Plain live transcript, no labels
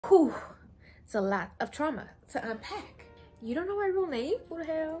whew, it's a lot of trauma to unpack. You don't know my real name? What the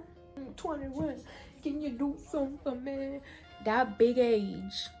hell? I'm 21. Can you do something for me? That big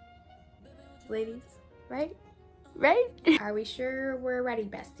age. Ladies, right? Right? Are we sure we're ready,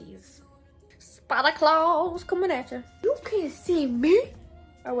 besties? Spider claws coming at you. You can't see me.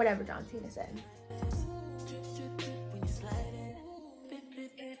 Or whatever John Cena said.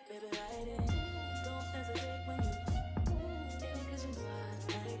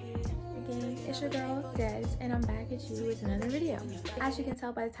 Again, it's your girl Des, and I'm back at you with another video. As you can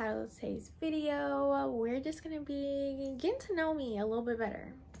tell by the title of today's video, we're just gonna be getting to know me a little bit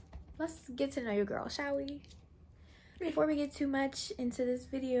better. Let's get to know you, girl, shall we? Before we get too much into this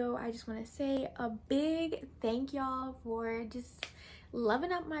video, I just want to say a big thank y'all for just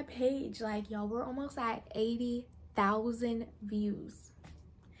loving up my page. Like, y'all, we're almost at 80,000 views.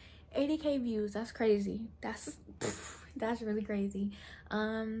 80k views, that's crazy. That's really crazy.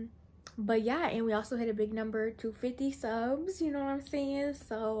 But yeah, and we also hit a big number to 50 subs, you know what I'm saying?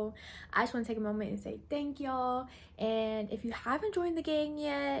 So I just want to take a moment and say thank y'all. And if you haven't joined the gang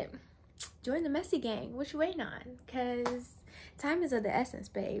yet, join the messy gang. What you waiting on? Because time is of the essence,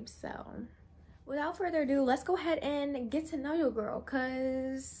 babes. So without further ado, let's go ahead and get to know your girl,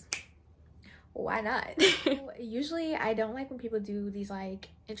 because why not? Usually I don't like when people do these like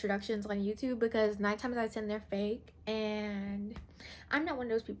introductions on YouTube, because 9 times out of 10 they're fake, and I'm not one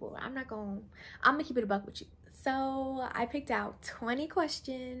of those people. I'm gonna keep it a buck with you. So I picked out 20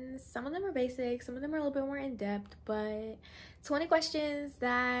 questions. Some of them are basic, some of them are a little bit more in-depth, but 20 questions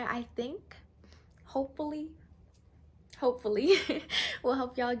that I think hopefully will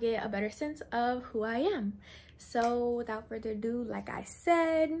help y'all get a better sense of who I am. So without further ado, like I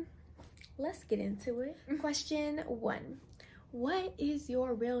said, let's get into it. Question 1. What is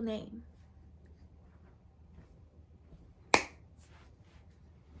your real name?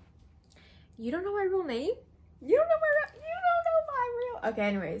 You don't know my real name? You don't know my real... Okay,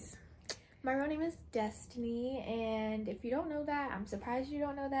 anyways. My real name is Destiny, and if you don't know that, I'm surprised you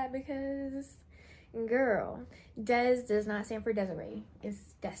don't know that, because, girl, Des does not stand for Desiree.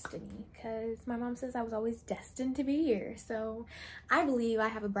 It's Destiny, because my mom says I was always destined to be here. So I believe I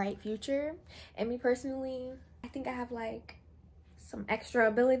have a bright future, and me personally, I think I have like some extra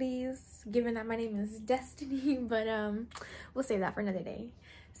abilities, given that my name is Destiny, but we'll save that for another day.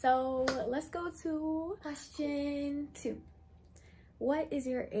 So let's go to question 2. What is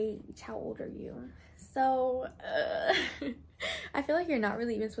your age? How old are you? So I feel like you're not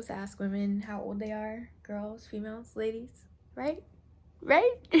really even supposed to ask women how old they are. Girls, females, ladies, right?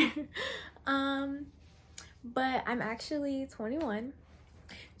 But I'm actually 21.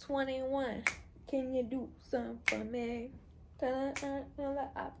 Can you do something for me? Now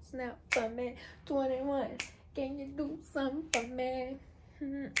for me. 21. Can you do something for me?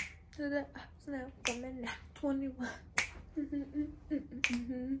 Now for me. Now 21.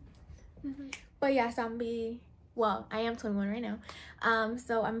 But yeah, so I am 21 right now.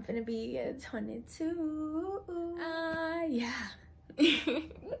 So I'm gonna be 22. Yeah.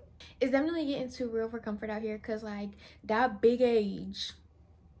 It's definitely getting too real for comfort out here, because like that big age.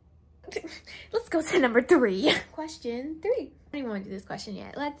 Let's go to number 3. Question 3. I don't even want to do this question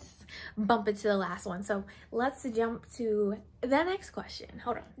yet. Let's bump it to the last one. So let's jump to the next question.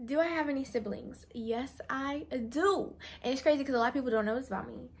 Hold on. Do I have any siblings? Yes, I do. And it's crazy because a lot of people don't know this about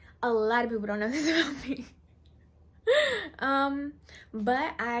me. A lot of people don't know this about me.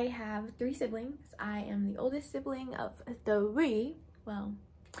 But I have 3 siblings. I am the oldest sibling of 3. Well,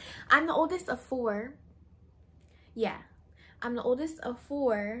 I'm the oldest of 4. Yeah, I'm the oldest of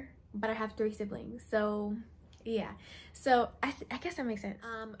 4, but I have 3 siblings. So yeah, so I guess that makes sense.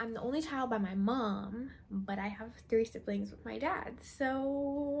 I'm the only child by my mom, but I have 3 siblings with my dad.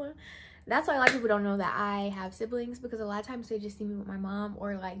 So that's why a lot of people don't know that I have siblings, because a lot of times they just see me with my mom,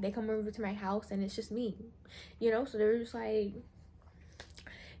 or like they come over to my house and it's just me, you know? So they're just like,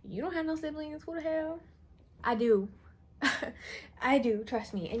 you don't have no siblings? Who the hell? I do. I do,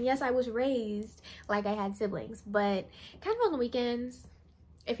 trust me. And yes, I was raised like I had siblings, but kind of on the weekends,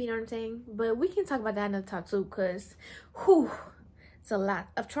 if you know what I'm saying. But we can talk about that another time too, because it's a lot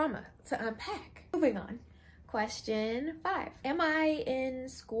of trauma to unpack. Moving on. Question 5. Am I in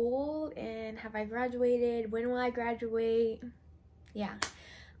school, and have I graduated? When will I graduate? Yeah.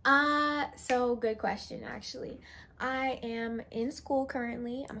 So good question, actually. I am in school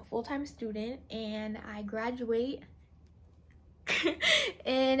currently. I'm a full-time student, and I graduate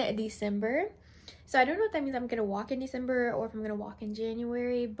in December. So I don't know if that means I'm gonna walk in December or if I'm gonna walk in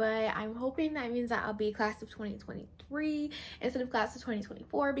January, but I'm hoping that means that I'll be class of 2023 instead of class of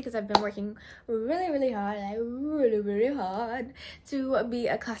 2024, because I've been working really hard, like really hard, to be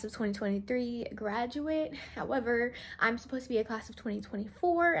a class of 2023 graduate. However, I'm supposed to be a class of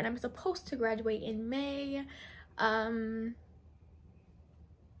 2024 and I'm supposed to graduate in May.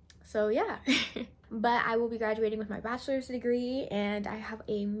 So yeah. But I will be graduating with my bachelor's degree, and I have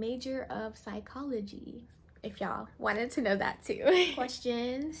a major of psychology, if y'all wanted to know that too.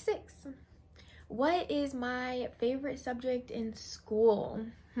 Question 6. What is my favorite subject in school?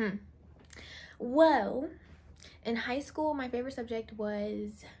 Well, in high school, my favorite subject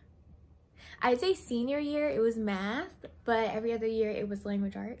was, I'd say senior year, it was math, but every other year it was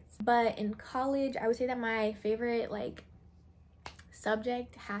language arts. But in college, I would say that my favorite like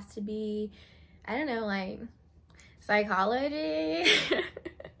subject has to be, I don't know, like psychology.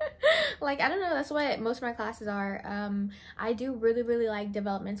 Like, I don't know, that's what most of my classes are. I do really like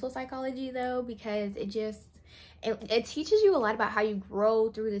developmental psychology though, because it teaches you a lot about how you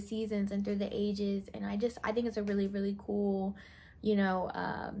grow through the seasons and through the ages, and I think it's a really cool, you know,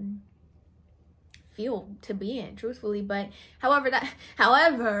 field to be in, truthfully. But however,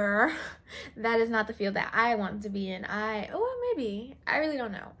 that is not the field that I want to be in. Maybe, I really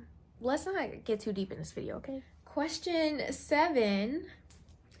don't know. Let's not get too deep in this video, okay? Question 7.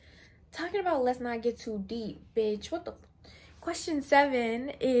 Talking about let's not get too deep, bitch. What the? Question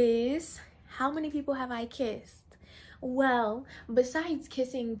 7 is, how many people have I kissed? Well, besides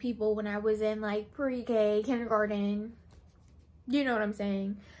kissing people when I was in like pre-K, kindergarten, you know what I'm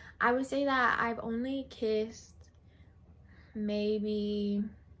saying, I would say that I've only kissed maybe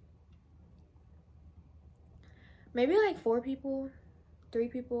like 4 people. 3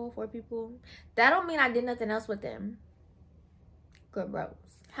 people, 4 people. That don't mean I did nothing else with them. Good bros.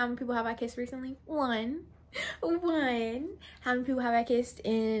 How many people have I kissed recently? 1. How many people have I kissed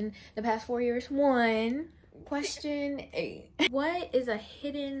in the past 4 years? 1. Question 8. What is a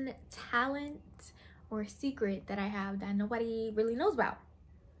hidden talent or secret that I have that nobody really knows about?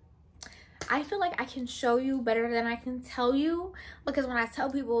 I feel like I can show you better than I can tell you, because when I tell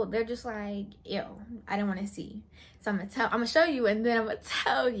people, they're just like, ew, I don't want to see. So I'm gonna show you, and then I'm gonna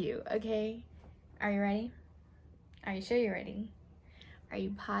tell you, okay? Are you ready? Are you sure you're ready? Are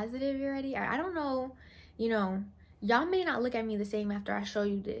you positive you're ready? I don't know, you know, y'all may not look at me the same after I show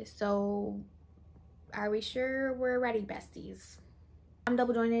you this. So are we sure we're ready, besties? I'm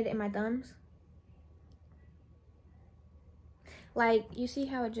double jointed in my thumbs. Like, you see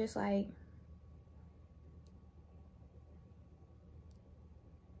how it just like,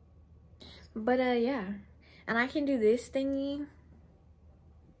 but yeah, and I can do this thingy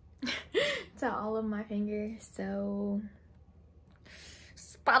to all of my fingers. So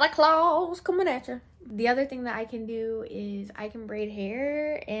spider claws coming at you. The other thing that I can do is I can braid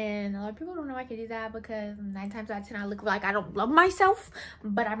hair, and a lot of people don't know I can do that because 9 times out of 10 I look like I don't love myself,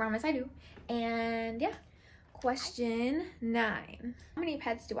 but I promise I do. And yeah. Question 9. How many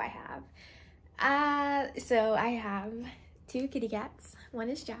pets do I have? So I have 2 kitty cats. One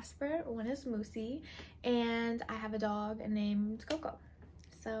is Jasper, one is Moosey, and I have a dog named Coco.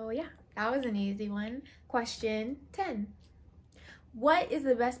 So yeah, that was an easy one. Question 10. What is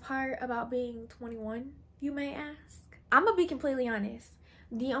the best part about being 21, you may ask? I'm gonna be completely honest.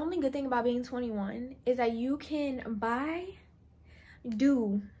 The only good thing about being 21 is that you can buy,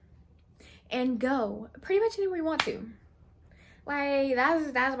 do, and go pretty much anywhere you want to. Like,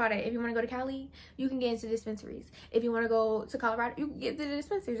 that's about it. If you want to go to Cali, you can get into dispensaries. If you want to go to Colorado, you can get to the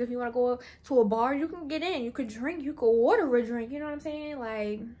dispensaries. If you want to go to a bar, you can get in. You could drink. You could order a drink. You know what I'm saying?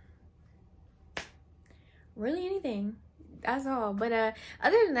 Like, really anything. That's all. But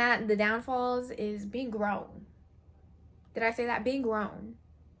other than that, the downfalls is being grown. Did I say that? Being grown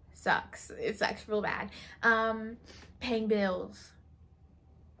sucks. It sucks real bad. Paying bills.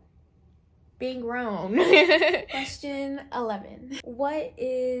 Being grown. Question 11. What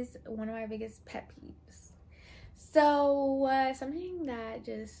is one of my biggest pet peeves? So something that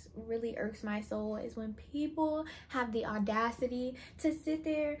just really irks my soul is when people have the audacity to sit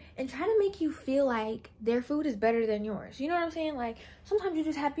there and try to make you feel like their food is better than yours. You know what I'm saying? Like, sometimes you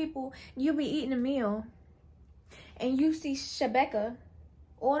just have people, you'll be eating a meal and you see Shebecca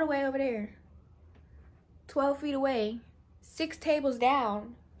all the way over there, 12 feet away, 6 tables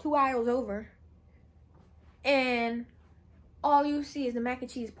down, 2 aisles over, and all you see is the mac and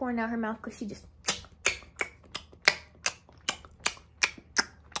cheese pouring out her mouth because she just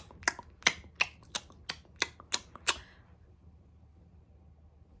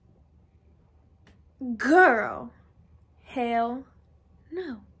girl, hell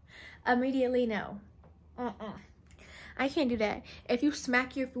no. Immediately no. I can't do that. If you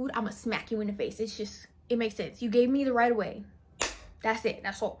smack your food, I'm gonna smack you in the face. It's just, it makes sense. You gave me the right of way. That's it.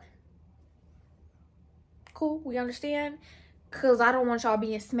 That's all. Cool, we understand? Because I don't want y'all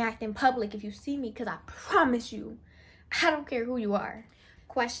being smacked in public if you see me, because I promise you, I don't care who you are.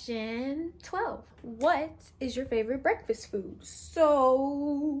 Question 12. What is your favorite breakfast food?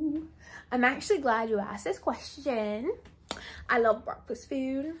 So, I'm actually glad you asked this question. I love breakfast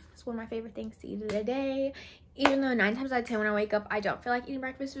food. It's one of my favorite things to eat of the day. Even though 9 times out of 10 when I wake up, I don't feel like eating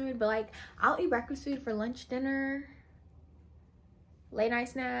breakfast food. But like, I'll eat breakfast food for lunch, dinner, late night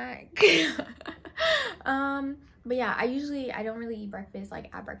snack. But yeah, I don't really eat breakfast like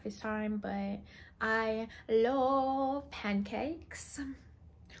at breakfast time. But I love pancakes,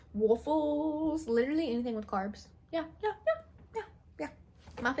 waffles, literally anything with carbs. Yeah.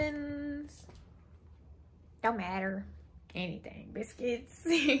 Muffins, don't matter. Anything, biscuits.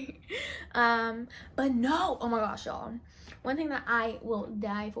 But no, oh my gosh, y'all, one thing that I will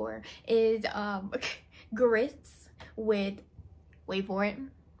die for is grits with, wait for it,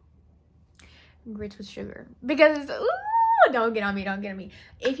 grits with sugar. Because ooh, don't get on me.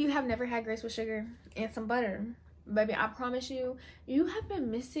 If you have never had grits with sugar and some butter, baby, I promise you, you have been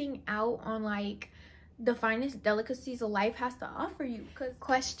missing out on like the finest delicacies life has to offer you. Because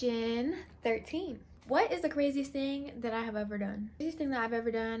question 13. What is the craziest thing that I have ever done? The craziest thing that I've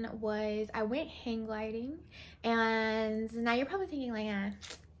ever done was I went hang gliding. And now you're probably thinking like,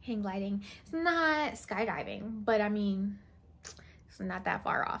 hang gliding, it's not skydiving, but I mean, it's not that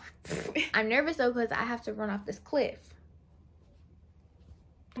far off. I'm nervous though because I have to run off this cliff.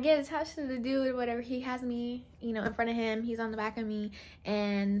 I get attached to the dude, whatever, he has me, you know, in front of him, he's on the back of me,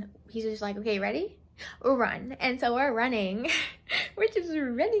 and he's just like, okay, ready? Run. And so we're running. We're just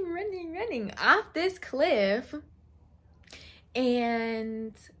running off this cliff,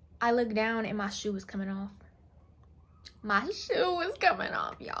 and I look down and my shoe was coming off.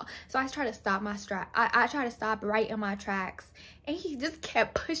 Y'all. So I try to stop my I try to stop right in my tracks, and he just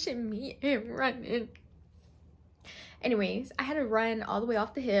kept pushing me and running. Anyways, I had to run all the way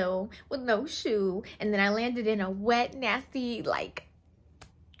off the hill with no shoe, and then I landed in a wet, nasty, like,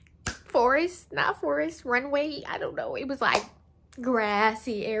 runway. I don't know, it was like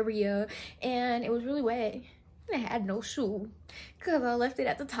grassy area, and it was really wet, and I had no shoe because I left it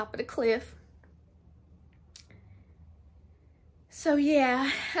at the top of the cliff. So yeah, I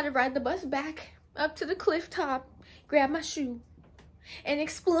had to ride the bus back up to the cliff top, grab my shoe, and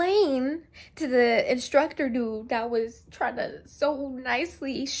explain to the instructor dude that was trying to so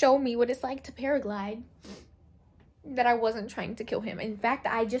nicely show me what it's like to paraglide that I wasn't trying to kill him. In fact,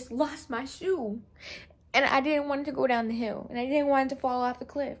 I just lost my shoe, and I didn't want it to go down the hill, and I didn't want it to fall off the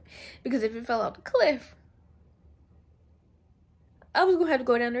cliff, because if it fell off the cliff, I was gonna have to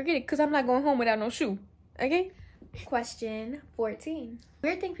go down there and get it, because I'm not going home without no shoe. Okay? Question 14.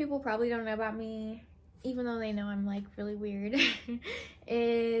 Weird thing people probably don't know about me, even though they know I'm like really weird,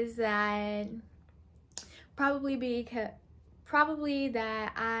 is that probably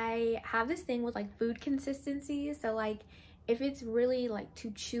that I have this thing with like food consistency. So like if it's really like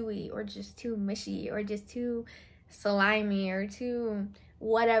too chewy or just too mushy or just too slimy or too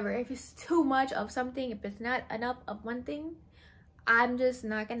whatever, if it's too much of something, if it's not enough of one thing, I'm just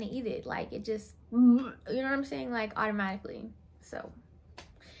not gonna eat it. Like it just, you know what I'm saying, like automatically. So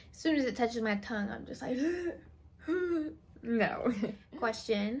as soon as it touches my tongue, I'm just like no.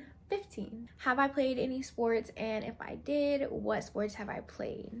 Question 15. Have I played any sports, and if I did, what sports have I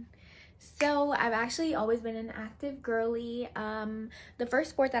played? So I've actually always been an active girly. The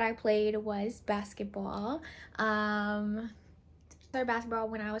first sport that I played was basketball. I started basketball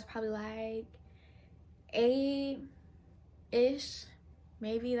when I was probably like 8-ish,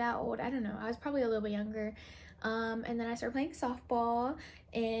 maybe that old, I don't know, I was probably a little bit younger. And then I started playing softball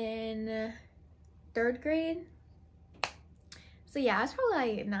in 3rd grade. So yeah, I was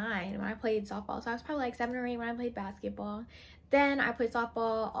probably like 9 when I played softball. So I was probably like 7 or 8 when I played basketball. Then I played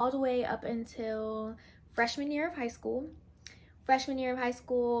softball all the way up until freshman year of high school. Freshman year of high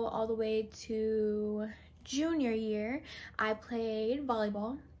school all the way to junior year, I played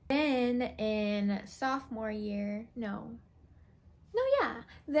volleyball. Then in sophomore year,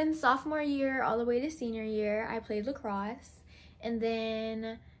 then sophomore year all the way to senior year, I played lacrosse. And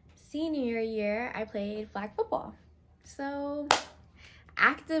then senior year, I played flag football. So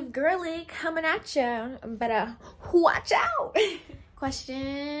active girly coming at you. Better watch out.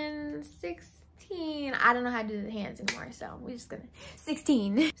 Question 16. I don't know how to do the hands anymore, so we're just gonna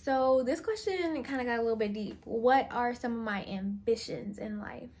 16. So this question kind of got a little bit deep. What are some of my ambitions in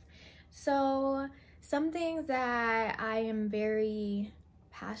life? So some things that I am very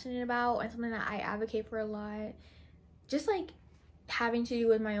passionate about and something that I advocate for a lot, just like having to do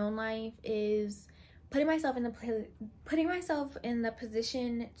with my own life, is putting myself in the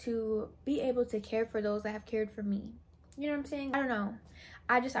position to be able to care for those that have cared for me. You know what I'm saying? I don't know.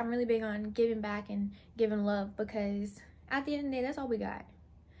 I'm really big on giving back and giving love, because at the end of the day, that's all we got.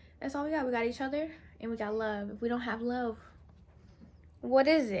 That's all we got. We got each other and we got love. If we don't have love, what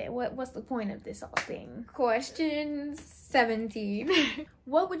is it? What's the point of this whole thing? Question 17.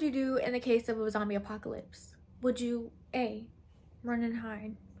 What would you do in the case of a zombie apocalypse? Would you A, run and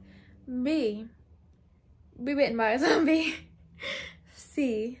hide, B, be bitten by a zombie,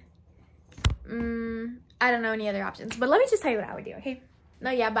 C, I don't know any other options, but let me just tell you what I would do, okay?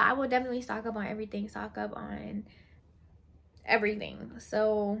 No, yeah, but I will definitely stock up on everything,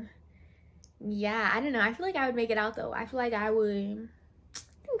 so yeah, I don't know. I feel like I would make it out though. I feel like I would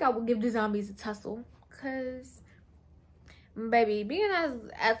give the zombies a tussle, because baby, being as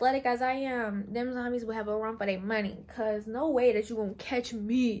athletic as I am, them zombies would have a run for their money, because no way that you gonna catch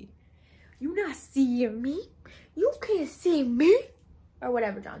me. You not seeing me, you can't see me, or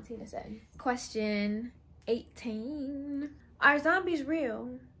whatever John Cena said. Question 18. Are zombies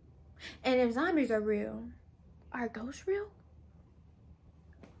real? And if zombies are real, are ghosts real?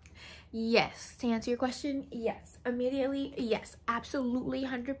 Yes. To answer your question, yes. Immediately, yes. Absolutely,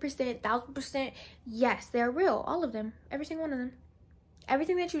 100%, 1000%, yes. They're real. All of them. Every single one of them.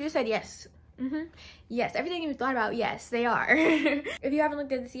 Everything that you just said, yes. Yes. Everything you thought about, yes, they are. If you haven't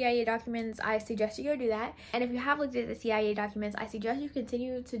looked at the CIA documents, I suggest you go do that. And if you have looked at the CIA documents, I suggest you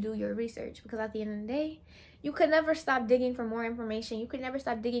continue to do your research, because at the end of the day, you could never stop digging for more information. You could never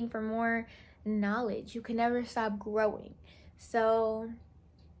stop digging for more knowledge. You can never stop growing. So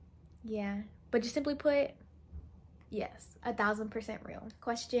yeah, but just simply put, yes, 1000% real.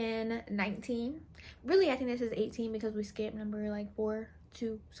 Question 19. Really, I think this is 18 because we skipped number like 4,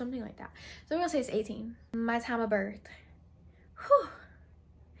 2, something like that. So we're gonna say it's 18. My time of birth. Whew.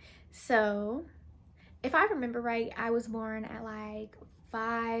 So if I remember right, I was born at like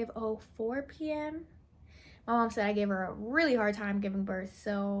 5:04 p.m. My mom said I gave her a really hard time giving birth.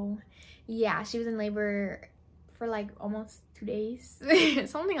 So yeah, she was in labor for like almost 2 days,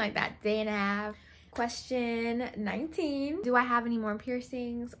 something like that, day and a half. Question 19. Do I have any more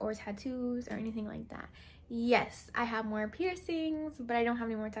piercings or tattoos or anything like that? Yes, I have more piercings, but I don't have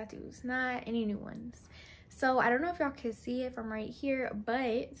any more tattoos, not any new ones. So I don't know if y'all can see it from right here,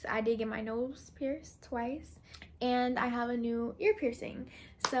 but I did get my nose pierced twice, and I have a new ear piercing.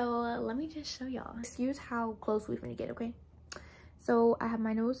 So let me just show y'all. Excuse how close we're gonna get, okay? So I have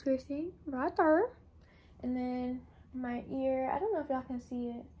my nose piercing right there, and then my ear, I don't know if y'all can see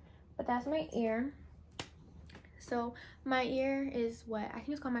it, but that's my ear. So my ear is what I think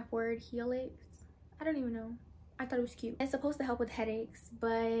it's called my forward helix. I don't even know. I thought it was cute. It's supposed to help with headaches,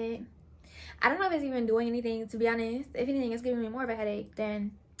 but I don't know if it's even doing anything, to be honest. If anything, it's giving me more of a headache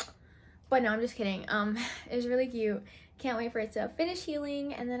than, but no, I'm just kidding. It's really cute. Can't wait for it to finish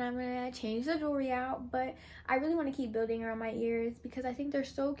healing, and then I'm gonna change the jewelry out. But I really want to keep building around my ears because I think they're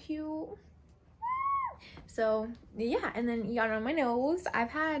so cute. So yeah, and then y'all know my nose.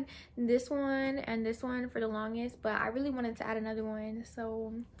 I've had this one and this one for the longest, but I really wanted to add another one.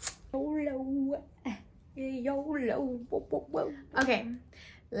 So YOLO. Okay,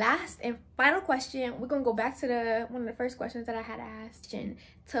 last and final question. We're gonna go back to one of the first questions that I had asked in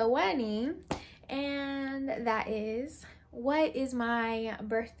 20, and that is, what is my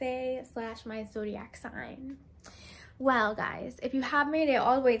birthday / my zodiac sign? Well guys, if you have made it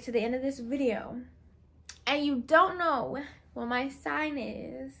all the way to the end of this video and you don't know what my sign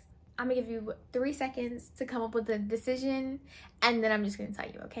is, I'm gonna give you 3 seconds to come up with a decision, and then I'm just gonna tell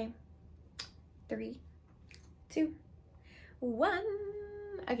you, okay? 3, 2, 1.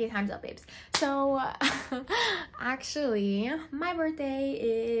 Okay, time's up, babes. So actually, my birthday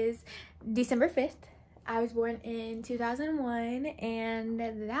is December 5th. I was born in 2001, and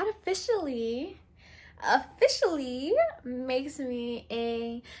that officially makes me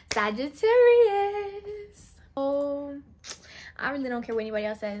a Sagittarius. So I really don't care what anybody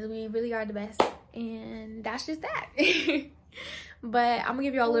else says. We really are the best, and that's just that. But I'm gonna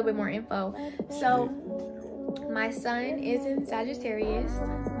give you all a little bit more info. So my sun is in Sagittarius,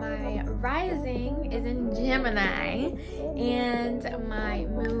 my rising is in Gemini, and my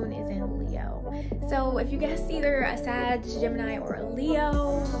moon is in Leo. So if you guessed either a Sag, Gemini, or a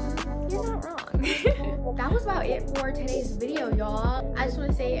Leo, you're not wrong. That was about it for today's video, y'all. I just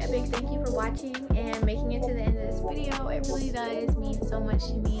want to say a big thank you for watching and making it to the end of this video. It really does mean so much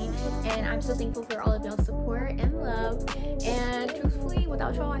to me, and I'm so thankful for all of y'all's support and love. And truthfully,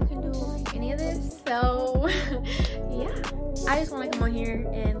 without y'all, I couldn't do any of this. So yeah, I just want to come on here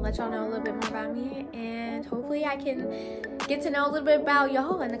and let y'all know a little bit more about me, and hopefully I can get to know a little bit about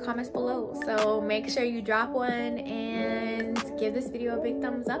y'all in the comments below. So make sure you drop one and give this video a big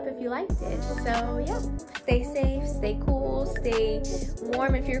thumbs up if you liked it. So yeah, stay safe, stay cool, stay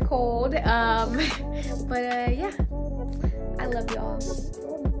warm if you're cold. But yeah, I love y'all.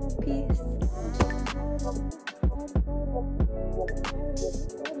 Peace.